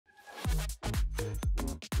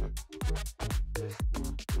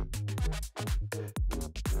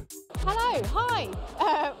Hi.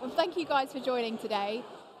 Thank you guys for joining today.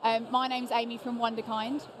 My name's Amy from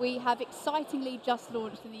Wunderkind. We have excitingly just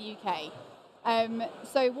launched in the UK.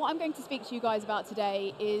 So what I'm going to speak to you guys about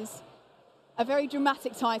today is a very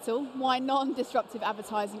dramatic title, why non-disruptive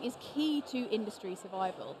advertising is key to industry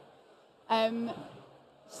survival.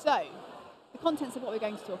 So the contents of what we're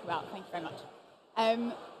going to talk about, thank you very much.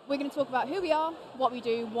 We're going to talk about who we are, what we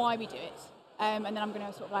do, why we do it, and then I'm going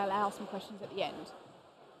to sort of allow some questions at the end.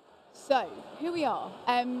 So, who we are.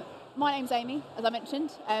 My name's Amy, as I mentioned.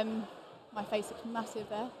 My face looks massive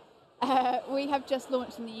there. We have just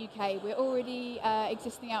launched in the UK. We're already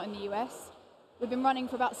existing out in the US. We've been running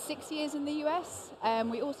for about 6 years in the US.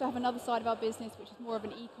 We also have another side of our business, which is more of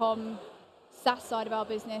an e-com, SaaS side of our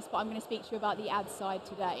business, but I'm going to speak to you about the ad side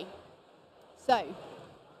today. So,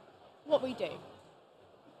 what we do.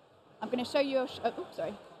 I'm going to show you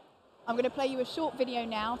I'm going to play you a short video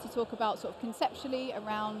now to talk about sort of conceptually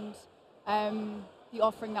around the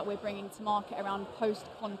offering that we're bringing to market around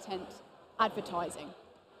post-content advertising.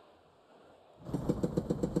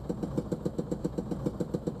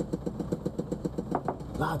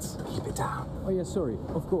 Lads, keep it down. Oh yeah, sorry,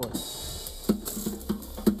 of course.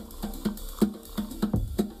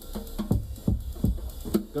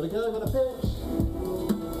 Gotta go, gotta pitch.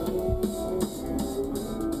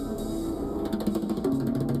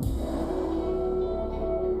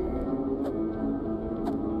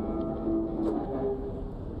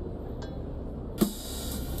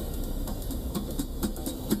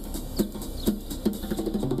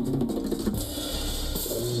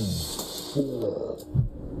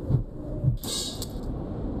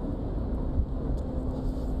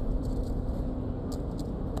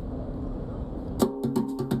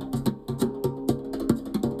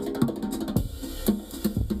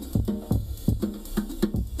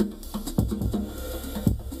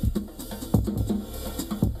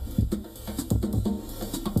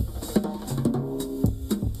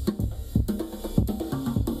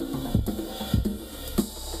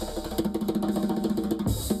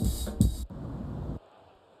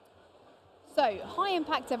 So,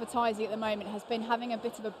 high-impact advertising at the moment has been having a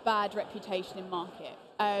bit of a bad reputation in market.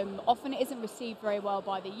 Often it isn't received very well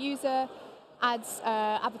by the user.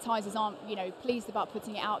 Advertisers aren't, pleased about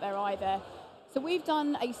putting it out there either. So we've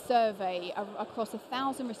done a survey across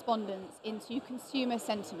 1,000 respondents into consumer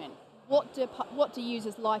sentiment. What do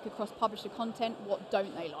users like across publisher content? What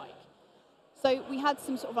don't they like? So we had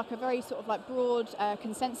some sort of like a very sort of like broad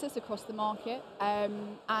consensus across the market,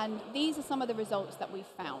 and these are some of the results that we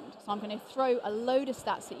found. So I'm going to throw a load of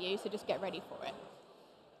stats at you, so just get ready for it.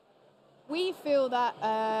 We feel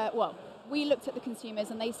that, we looked at the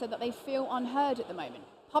consumers and they said that they feel unheard at the moment.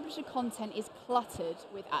 Publisher content is cluttered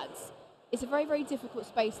with ads. It's a very, very difficult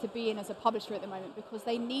space to be in as a publisher at the moment because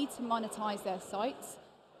they need to monetize their sites,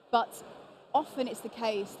 but often it's the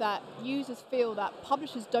case that users feel that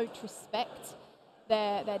publishers don't respect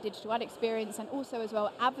their digital ad experience, and also as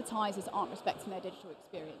well advertisers aren't respecting their digital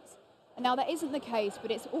experience. And now that isn't the case,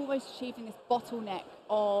 but it's almost achieving this bottleneck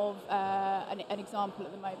of an example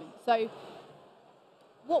at the moment. So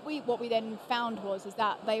what we then found is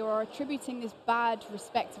that they were attributing this bad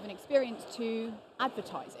respect of an experience to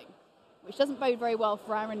advertising, which doesn't bode very well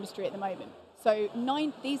for our industry at the moment. So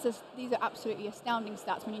these are absolutely astounding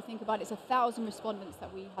stats when you think about it. It's 1,000 respondents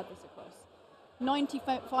that we had this across.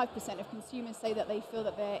 95% of consumers say that they feel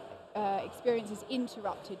that their experience is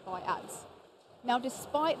interrupted by ads. Now,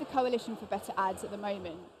 despite the Coalition for Better Ads at the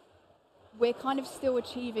moment, we're kind of still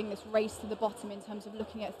achieving this race to the bottom in terms of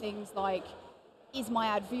looking at things like, is my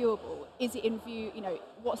ad viewable? Is it in view?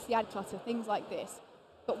 What's the ad clutter? Things like this.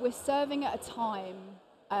 But we're serving at a time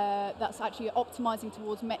that's actually optimizing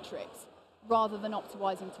towards metrics rather than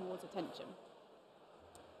optimizing towards attention.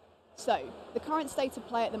 So, the current state of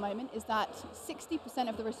play at the moment is that 60%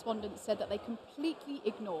 of the respondents said that they completely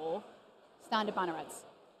ignore standard banner ads.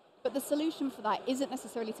 But the solution for that isn't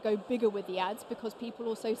necessarily to go bigger with the ads, because people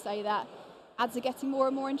also say that ads are getting more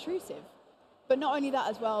and more intrusive. But not only that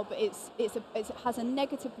as well, but it has a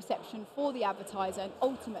negative perception for the advertiser, and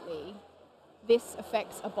ultimately this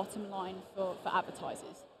affects a bottom line for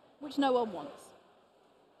advertisers, which no one wants.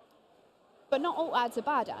 But not all ads are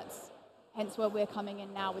bad ads, hence where we're coming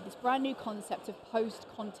in now with this brand new concept of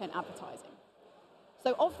post-content advertising.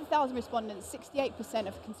 So of the 1,000 respondents, 68%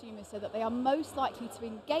 of consumers said that they are most likely to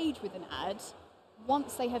engage with an ad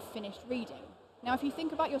once they have finished reading. Now, if you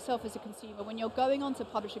think about yourself as a consumer, when you're going onto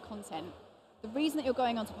publisher content, the reason that you're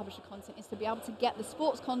going onto publisher content is to be able to get the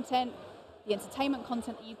sports content, the entertainment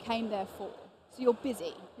content that you came there for. So you're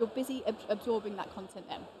busy absorbing that content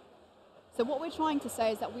then. So what we're trying to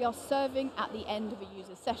say is that we are serving at the end of a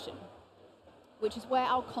user session. which is where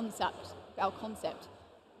our concept,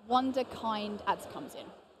 Wunderkind ads comes in.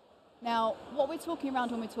 Now, what we're talking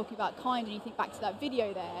around when we're talking about kind, and you think back to that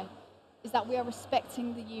video there, is that we are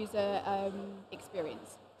respecting the user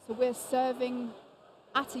experience. So we're serving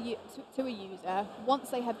to a user once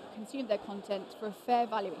they have consumed their content for a fair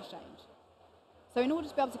value exchange. So in order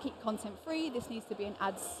to be able to keep content free, this needs to be an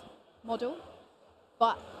ads model,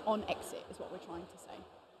 but on exit is what we're trying to say.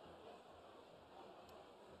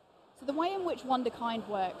 So the way in which Wunderkind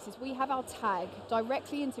works is we have our tag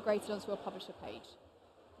directly integrated onto a publisher page.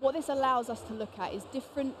 What this allows us to look at is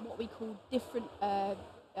what we call different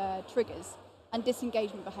triggers and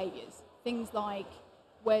disengagement behaviours. Things like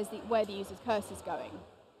where the user's cursor's going,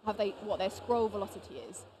 what their scroll velocity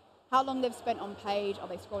is, how long they've spent on page, are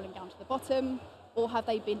they scrolling down to the bottom, or have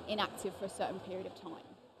they been inactive for a certain period of time.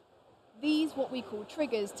 These, what we call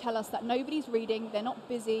triggers, tell us that nobody's reading, they're not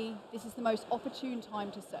busy, this is the most opportune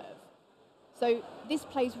time to serve. So this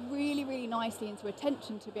plays really, really nicely into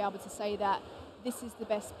attention to be able to say that this is the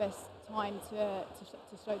best time to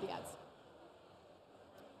show the ads.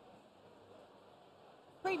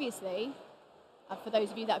 Previously, for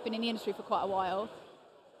those of you that have been in the industry for quite a while,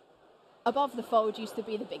 above the fold used to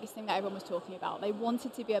be the biggest thing that everyone was talking about. They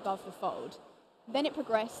wanted to be above the fold. Then it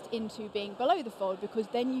progressed into being below the fold because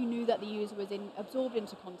then you knew that the user was absorbed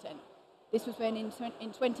into content. This was when in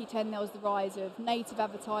 2010 there was the rise of native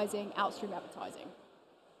advertising, outstream advertising.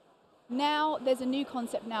 Now there's a new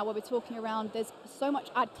concept now where we're talking around there's so much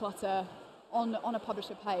ad clutter on a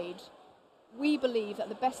publisher page. We believe that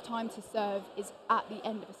the best time to serve is at the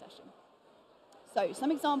end of a session. So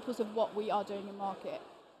some examples of what we are doing in market.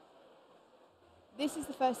 This is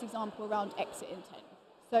the first example around exit intent.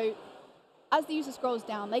 So as the user scrolls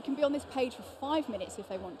down, they can be on this page for 5 minutes if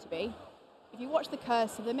they want to be. If you watch the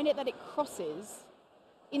cursor, the minute that it crosses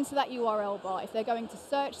into that URL bar, if they're going to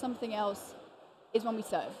search something else, is when we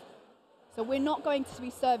serve. So we're not going to be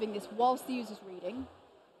serving this whilst the user's reading.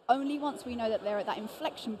 Only once we know that they're at that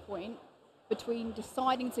inflection point between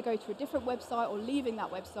deciding to go to a different website or leaving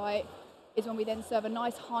that website is when we then serve a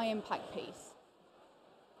nice high-impact piece.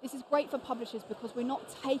 This is great for publishers because we're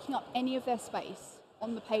not taking up any of their space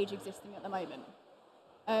on the page existing at the moment.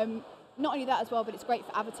 Not only that as well, but it's great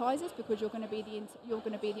for advertisers because you're going to be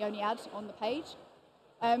the only ad on the page.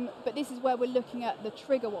 But this is where we're looking at the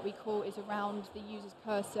trigger, what we call, is around the user's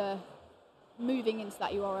cursor moving into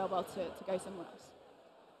that URL bar to go somewhere else.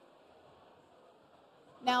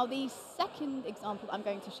 Now, the second example I'm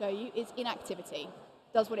going to show you is inactivity.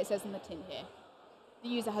 Does what it says in the tin here. The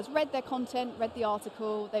user has read their content, read the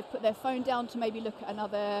article, they've put their phone down to maybe look at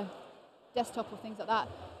another desktop or things like that.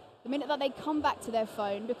 The minute that they come back to their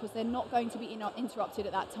phone, because they're not going to be interrupted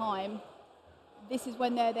at that time, this is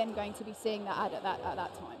when they're then going to be seeing that ad at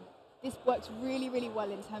that time. This works really, really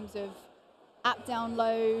well in terms of app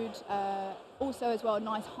download, also as well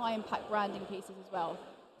nice high-impact branding pieces as well.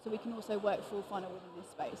 So we can also work full funnel within this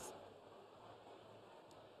space.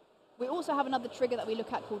 We also have another trigger that we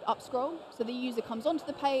look at called upscroll. So the user comes onto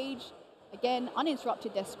the page, again,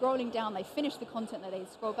 uninterrupted, they're scrolling down, they finish the content, that they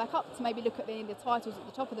scroll back up to maybe look at the titles at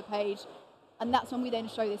the top of the page, and that's when we then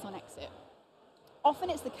show this on exit. Often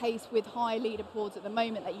it's the case with high leaderboards at the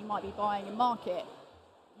moment that you might be buying in market.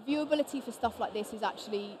 Viewability for stuff like this is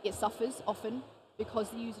actually, it suffers often because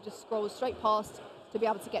the user just scrolls straight past to be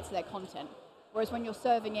able to get to their content. Whereas when you're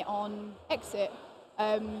serving it on exit,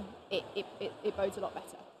 it bodes a lot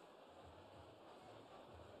better.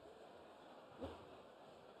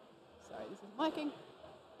 Sorry, this isn't working.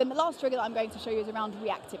 Then the last trigger that I'm going to show you is around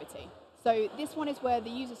reactivity. So this one is where the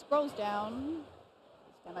user scrolls down.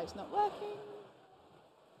 This demo's not working.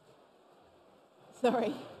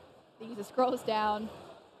 Sorry. The user scrolls down.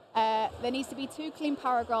 There needs to be 2 clean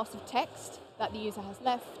paragraphs of text that the user has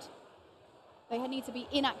left. They need to be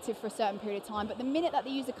inactive for a certain period of time, but the minute that the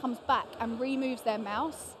user comes back and removes their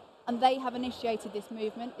mouse, and they have initiated this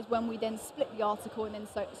movement, is when we then split the article and then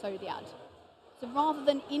show the ad. So rather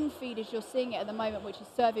than in-feed as you're seeing it at the moment, which is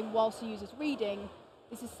serving whilst the user's reading,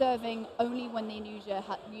 this is serving only when the user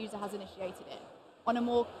has initiated it, on a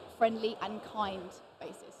more friendly and kind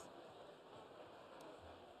basis.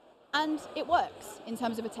 And it works in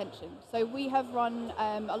terms of attention. So we have run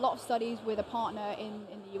a lot of studies with a partner in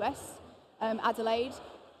the US, Adelaide,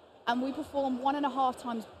 and we perform 1.5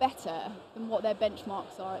 times better than what their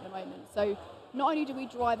benchmarks are at the moment. So not only do we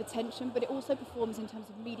drive attention, but it also performs in terms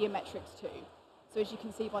of media metrics too. So as you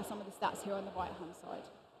can see by some of the stats here on the right-hand side.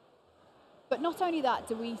 But not only that,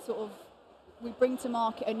 do we bring to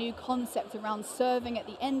market a new concept around serving at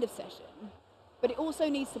the end of session, but it also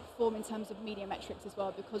needs to perform in terms of media metrics as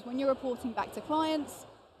well, because when you're reporting back to clients,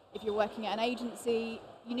 if you're working at an agency,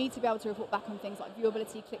 you need to be able to report back on things like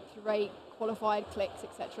viewability, click-through rate, qualified clicks,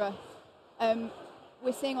 etc.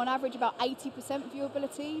 We're seeing on average about 80%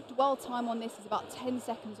 viewability. Dwell time on this is about 10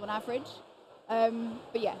 seconds on average.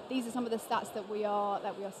 But yeah, these are some of the stats that we are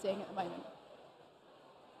seeing at the moment.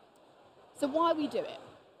 So why we do it,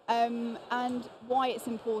 and why it's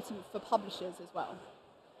important for publishers as well.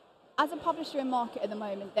 As a publisher in market at the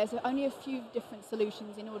moment, there's only a few different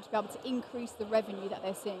solutions in order to be able to increase the revenue that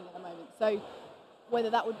they're seeing at the moment. So whether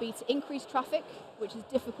that would be to increase traffic, which is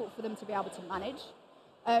difficult for them to be able to manage.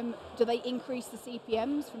 Do they increase the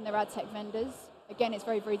CPMs from their ad tech vendors? Again, it's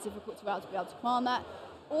very, very difficult to be able to command that.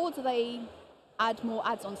 Or do they add more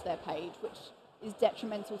ads onto their page, which is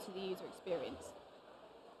detrimental to the user experience?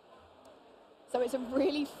 So it's a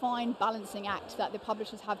really fine balancing act that the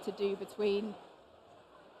publishers have to do between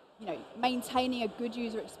maintaining a good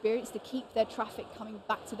user experience to keep their traffic coming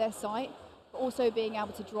back to their site, but also being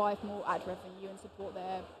able to drive more ad revenue and support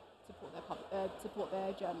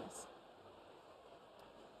their journalists.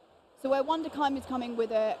 So where Wunderkind is coming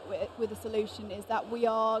with a solution is that we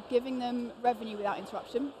are giving them revenue without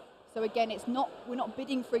interruption. So again, we're not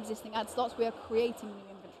bidding for existing ad slots, we are creating new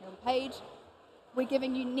inventory on the page. We're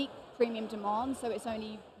giving unique premium demand, so it's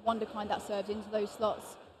only Wunderkind that serves into those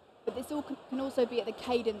slots. But this all can also be at the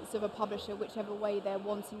cadence of a publisher, whichever way they're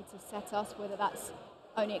wanting to set us, whether that's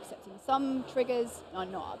only accepting some triggers or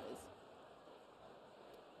not others.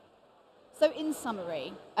 So in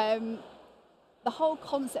summary, the whole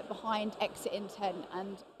concept behind exit intent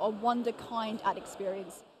and a Wunderkind ad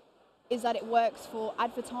experience is that it works for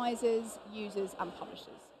advertisers, users, and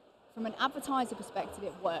publishers. From an advertiser perspective,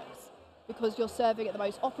 it works because you're serving at the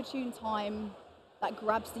most opportune time that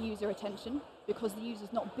grabs the user attention, because the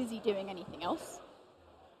user's not busy doing anything else.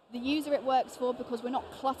 The user it works for because we're not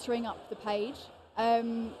cluttering up the page.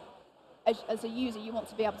 As a user, you want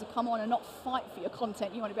to be able to come on and not fight for your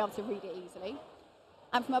content, you want to be able to read it easily.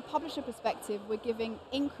 And from a publisher perspective, we're giving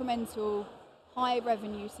incremental high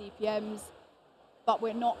revenue CPMs, but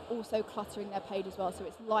we're not also cluttering their page as well, so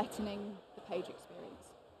it's lightening the page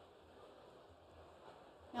experience.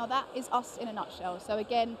 Now that is us in a nutshell. So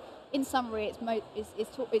again, in summary,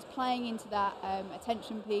 it's playing into that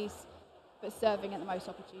attention piece, but serving at the most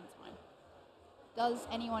opportune time. Does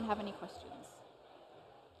anyone have any questions?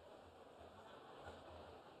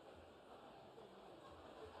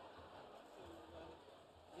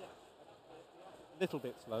 Little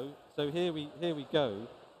bit slow. So here we go.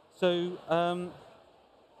 So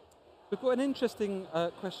we've got an interesting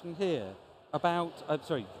question here about.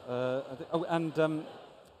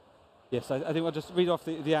 Yes, I think I'll just read off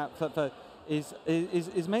the app that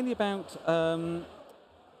is mainly about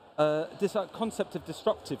this concept of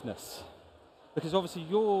disruptiveness, because obviously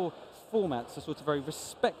your formats are sort of very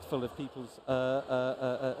respectful of people's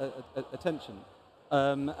attention,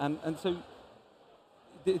 and so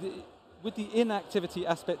would the inactivity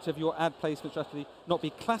aspect of your ad placement strategy not be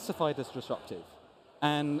classified as disruptive,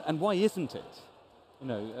 and why isn't it?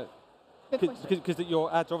 Because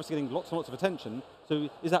your ads are obviously getting lots and lots of attention, so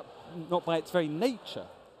is that not by its very nature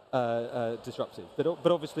disruptive?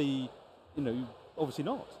 But obviously, obviously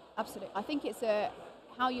not. Absolutely. I think it's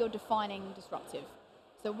how you're defining disruptive.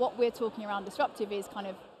 So what we're talking around disruptive is kind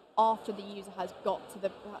of after the user has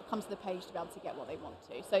comes to the page to be able to get what they want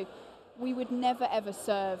to. So we would never ever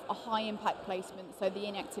serve a high impact placement, so the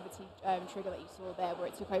inactivity trigger that you saw there where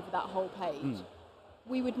it took over that whole page.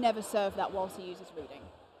 We would never serve that whilst the user's reading.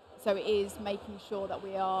 So it is making sure that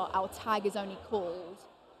our tag is only called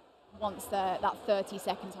once that 30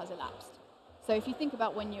 seconds has elapsed. So if you think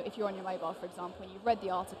about if you're on your mobile, for example, and you've read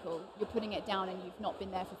the article, you're putting it down and you've not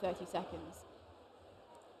been there for 30 seconds,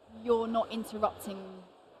 you're not interrupting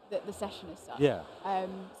the session as such. Yeah. So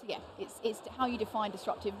yeah, it's how you define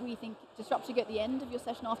disruptive. We think disruptive at the end of your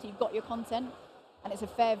session after you've got your content, and it's a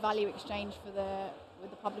fair value exchange with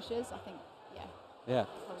the publishers. I think, yeah. Yeah.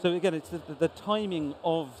 So again, it's the timing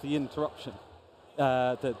of the interruption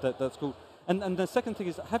that's cool. And the second thing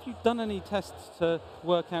is, have you done any tests to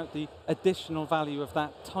work out the additional value of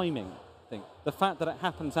that timing thing? The fact that it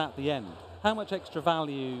happens at the end. How much extra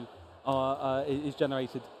value is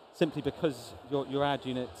generated simply because your ad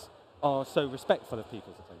units are so respectful of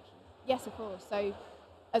people's attention? Yes, of course. So,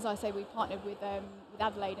 as I say, we partnered with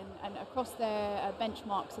Adelaide, and across their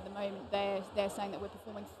benchmarks at the moment, they're saying that we're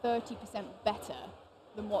performing 30% better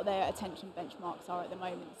than what their attention benchmarks are at the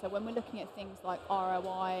moment. So when we're looking at things like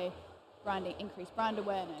ROI, branding, increased brand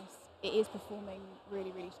awareness, it is performing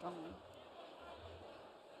really, really strongly.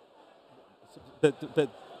 But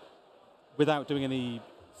without doing any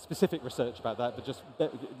specific research about that, but just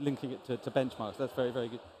linking it to benchmarks, that's very, very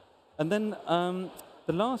good. And then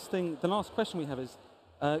the last question we have is,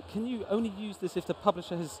 can you only use this if the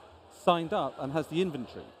publisher has signed up and has the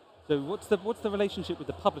inventory? So what's the relationship with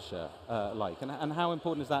the publisher like, and how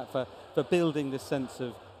important is that for building this sense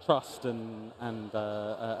of trust and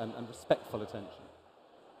respectful attention?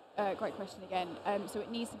 Great question again. So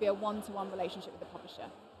it needs to be a one-to-one relationship with the publisher.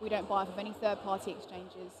 We don't buy off of any third-party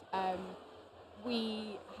exchanges.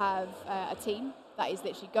 We have a team that is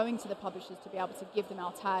literally going to the publishers to be able to give them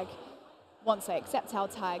our tag. Once they accept our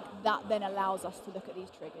tag, that then allows us to look at these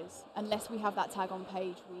triggers. Unless we have that tag on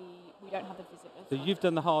page, we don't have the visibility. So you've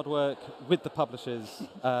done the hard work with the publishers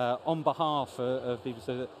on behalf of people,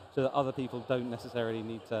 so that other people don't necessarily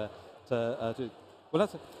need to do. Well,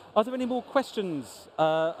 are there any more questions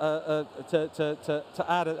to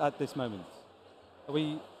add at this moment? Are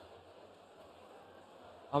we?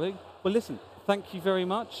 Well, listen. Thank you very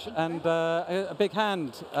much, and a big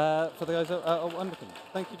hand for the guys at Wunderkind.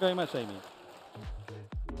 Thank you very much, Amy.